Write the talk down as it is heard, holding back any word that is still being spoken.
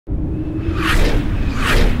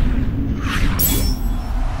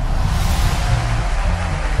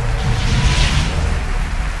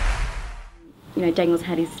You know, Daniel's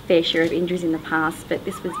had his fair share of injuries in the past, but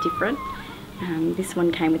this was different. This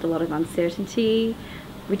one came with a lot of uncertainty.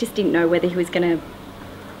 We just didn't know whether he was going to,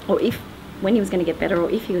 or if, when he was going to get better, or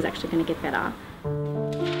if he was actually going to get better.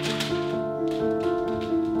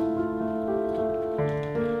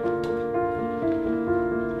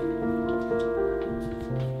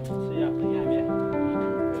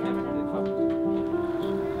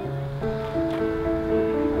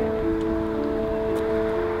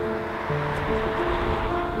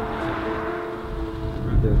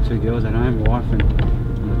 There were two girls at home, my wife and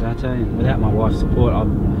my date, and without my wife's support,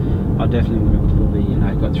 I definitely wouldn't have, you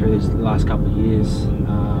know, got through these last couple of years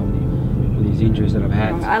with these injuries that I've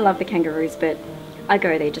had. I love the Kangaroos, but I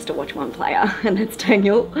go there just to watch one player, and that's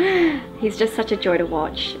Daniel. He's just such a joy to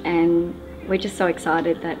watch, and we're just so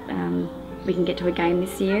excited that we can get to a game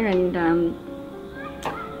this year, and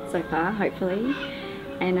so far, hopefully.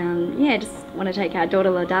 And yeah, just want to take our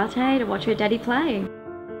daughter Laudate to watch her daddy play.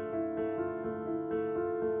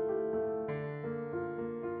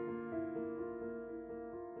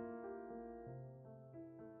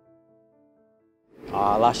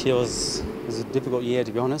 Last year was a difficult year,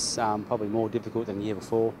 to be honest, probably more difficult than the year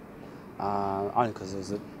before, only because it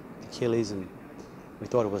was Achilles, and we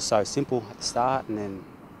thought it was so simple at the start, and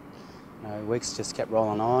then weeks just kept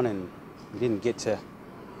rolling on, and we didn't get to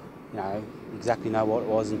exactly know what it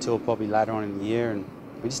was until probably later on in the year, and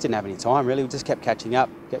we just didn't have any time really. We just kept catching up,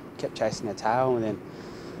 kept chasing our tail, and then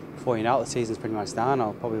before you know it, the season's pretty much done.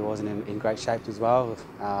 I probably wasn't in great shape as well,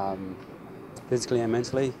 physically and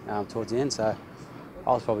mentally towards the end, so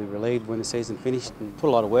I was probably relieved when the season finished and put a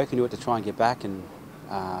lot of work into it to try and get back. And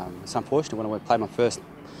it's unfortunate, when I played my first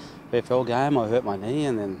VFL game, I hurt my knee,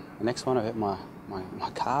 and then the next one I hurt my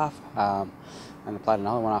calf, and I played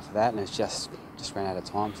another one after that, and it's just ran out of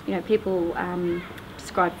time. You know, people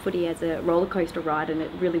describe footy as a roller coaster ride, and it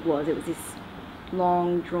really was. It was this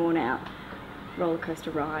long, drawn out roller coaster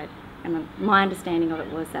ride, and my understanding of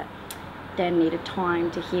it was that Dan needed time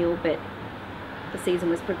to heal, but the season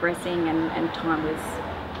was progressing and time was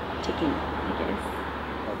ticking, I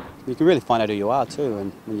guess. You can really find out who you are too,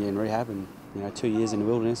 and when you're in rehab, and 2 years in the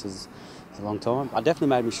wilderness is a long time. It definitely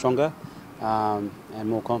made me stronger and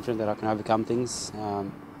more confident that I can overcome things.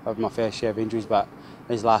 I've my fair share of injuries, but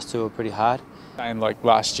these last two were pretty hard. And like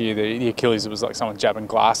last year, the Achilles, it was like someone jabbing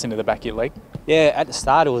glass into the back of your leg. Yeah, at the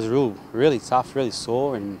start it was really tough, really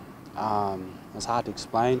sore, and it was hard to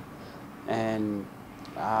explain. And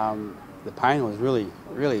the pain was really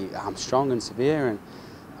strong and severe, and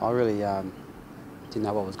I really didn't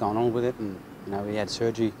know what was going on with it. And we had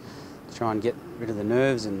surgery to try and get rid of the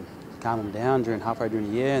nerves and calm them down halfway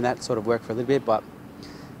during the year, and that sort of worked for a little bit. But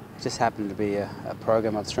it just happened to be a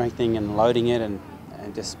program of strengthening and loading it, and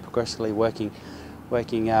just progressively working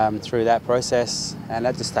through that process, and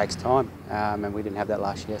that just takes time. And we didn't have that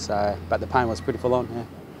last year, but the pain was pretty full on. Yeah.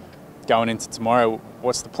 Going into tomorrow,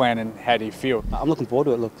 what's the plan and how do you feel? I'm looking forward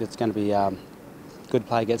to it. Look, it's going to be good to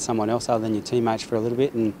play against someone else other than your teammates for a little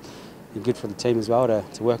bit, and good for the team as well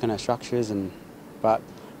to work on our structures. But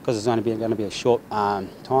because it's only going to be a short time,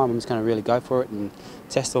 I'm just going to really go for it and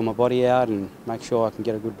test all my body out and make sure I can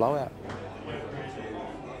get a good blowout.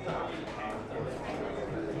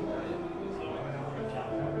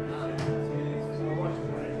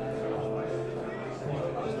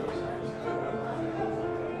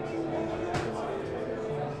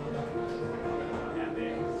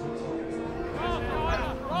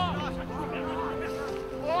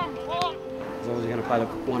 I was always going to play the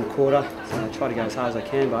one quarter, so I try to go as hard as I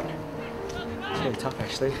can, but it's really tough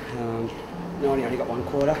actually. Only got one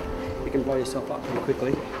quarter, you can blow yourself up pretty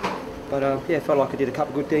quickly. But yeah, felt like I did a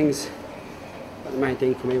couple of good things. But the main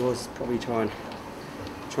thing for me was probably trying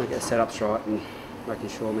to get the setups right and making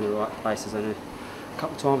sure I'm in the right places. I know a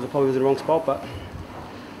couple of times I probably was in the wrong spot, but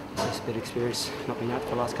it's just a bit of experience, not being out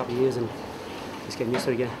for the last couple of years and just getting used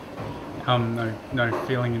to it again. No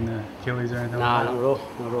feeling in the Achilles or anything? No, like that?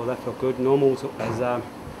 not at all. That felt good. Normal as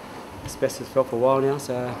asbestos felt for a while now,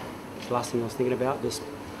 so it's the last thing I was thinking about. Just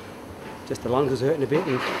the lungs was hurting a bit,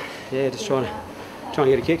 and yeah, just trying to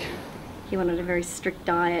get a kick. He wanted a very strict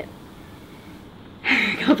diet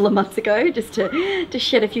a couple of months ago, just to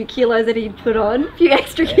shed a few kilos that he'd put on, a few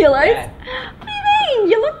extra kilos. Yeah. What do you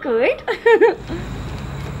mean? You look good.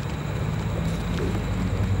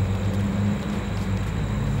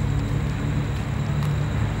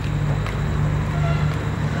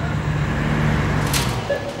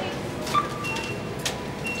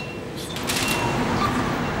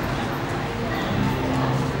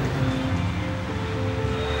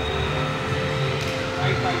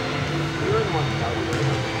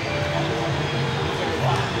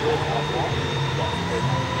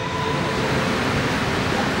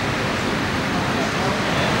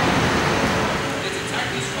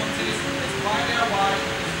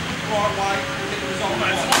 right way, get the result.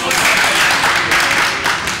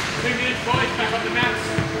 2 minutes, boys, back on the mats.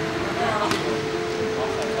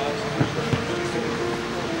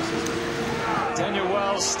 Daniel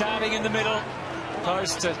Wells starting in the middle,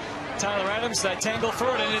 opposed to Taylor Adams. They tangle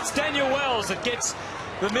through it, and it's Daniel Wells that gets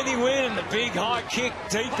the mini win and the big high kick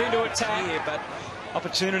deep into attack here. But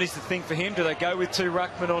opportunities to think for him. Do they go with 2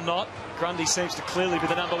 ruckmen or not? Grundy seems to clearly be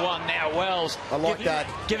the number 1 now. Wells, I like that.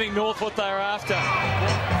 Giving North what they're after.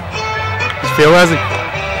 Just feel as it.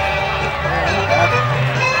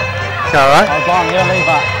 All right. I was going early,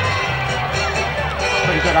 but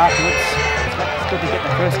pretty good afterwards. It's good to get the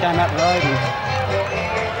first game out the road, and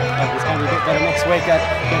it's going to be a bit better next week against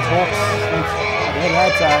Hawks at the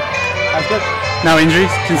Adelaide, so that's good. No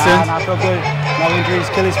injuries, concerns? No, I feel good. No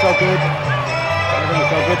injuries. Achilles felt good. Everything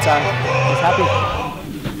felt good, so just happy.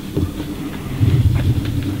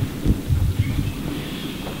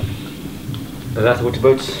 So that's what your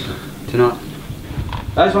boots tonight.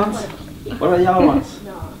 Those ones? What about the other ones?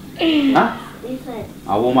 No. Huh? These ones.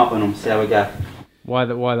 I'll warm up on them, see how we go. Why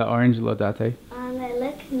the orange, Laudate? They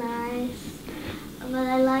look nice, but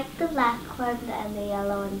I like the black ones and the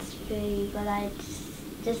yellow ones too, but I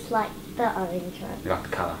just like the orange one. You like the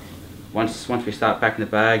colour. Once we start packing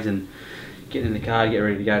the bags and getting in the car to get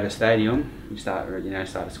ready to go to the stadium, you start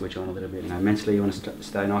to switch on a little bit. Mentally you want to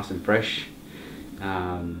stay nice and fresh.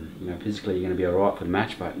 Physically you're going to be alright for the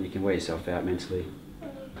match, but you can wear yourself out mentally.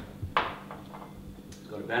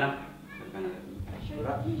 Got a banner?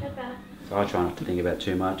 So I try not to think about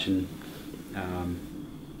too much, and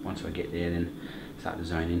once I get there, then start to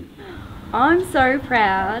zone in. I'm so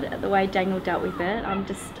proud of the way Daniel dealt with it.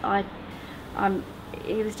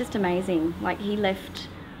 It was just amazing. Like, he left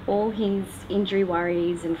all his injury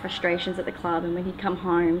worries and frustrations at the club, and when he'd come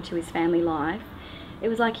home to his family life, it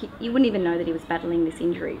was like you wouldn't even know that he was battling this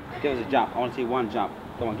injury. Give us a jump. I want to see one jump.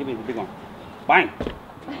 Come on, give me the big one. Bang!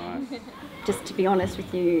 Nice. Just to be honest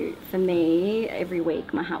with you, for me, every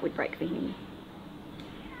week my heart would break for him.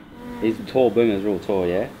 He's a tall boomer, he's real tall,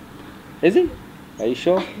 yeah? Is he? Are you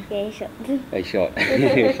sure? Yeah, he's short. He's short.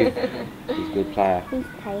 He's a good player. He's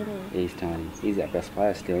tiny. He's tiny. He's our best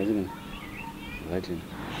player still, isn't he? Legend.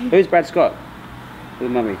 Who's Brad Scott? Who's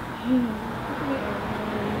mummy?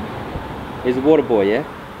 He's a water boy, yeah?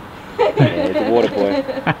 Yeah, he's a water boy.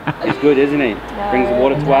 He's good, isn't he? Brings the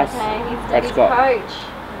water to us. Brad Scott. Coach.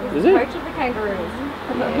 He's Is the he? coach of the Kangaroos.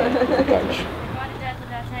 Yeah, he's the coach.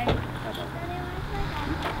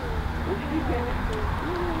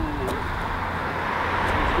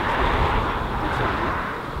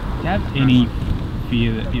 Do you have any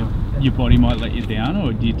fear that your body might let you down,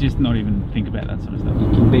 or do you just not even think about that sort of stuff? You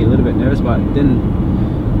can be a little bit nervous, but then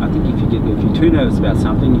I think if you're too nervous about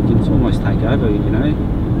something, you can almost take over,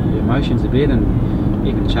 your emotions a bit, and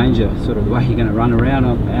you can change the way you're going to run around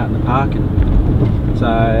out in the park. And so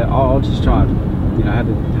I'll just try and, I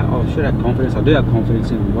should have confidence. I do have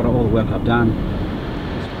confidence in all the work I've done.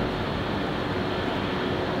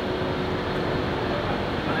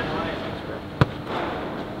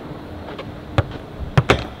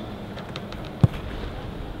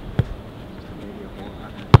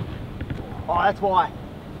 Oh, that's why.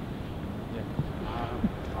 Yeah.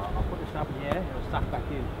 I'll put this up in the air, it'll suck back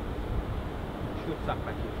in. It should suck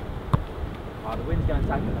back in. Oh, the wind's going to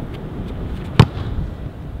take it up.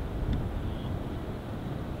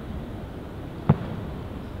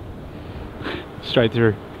 Straight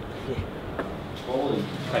through. Yeah.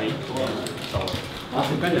 Paddy. Solid. That's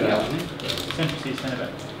a good one, isn't it? Centre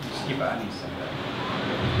back. Skipper and he's centre back.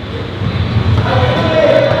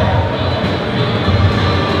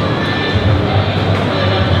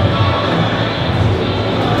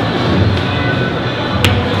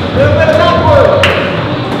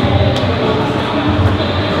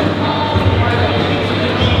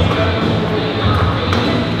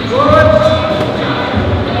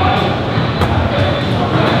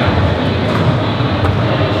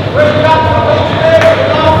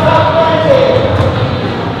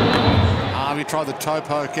 He tried the toe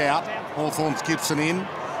poke out. Hawthorn's Gibson in.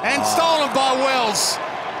 And stolen by Wells.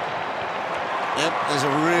 Yep, there's a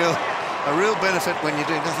real benefit when you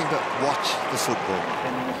do nothing but watch the football.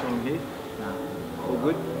 10 minutes on here. No. All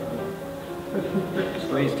good.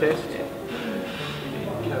 Squeeze test.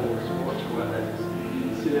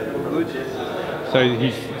 Good. So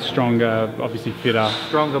he's stronger, obviously fitter.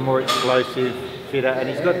 Stronger, more explosive, fitter, and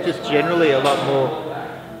he's got just generally a lot more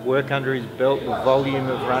work under his belt. The volume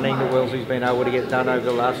of running that Wellesley's been able to get done over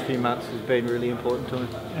the last few months has been really important to him.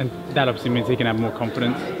 And that obviously means he can have more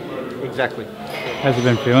confidence. Exactly. How's it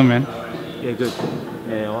been feeling, man? Yeah, good.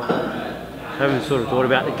 Yeah, I haven't sort of thought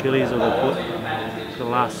about the Achilles or the foot for the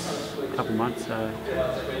last couple of months, so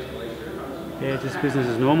yeah, just business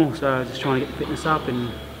as normal. So just trying to get the fitness up and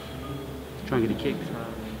just trying to get a kick. So.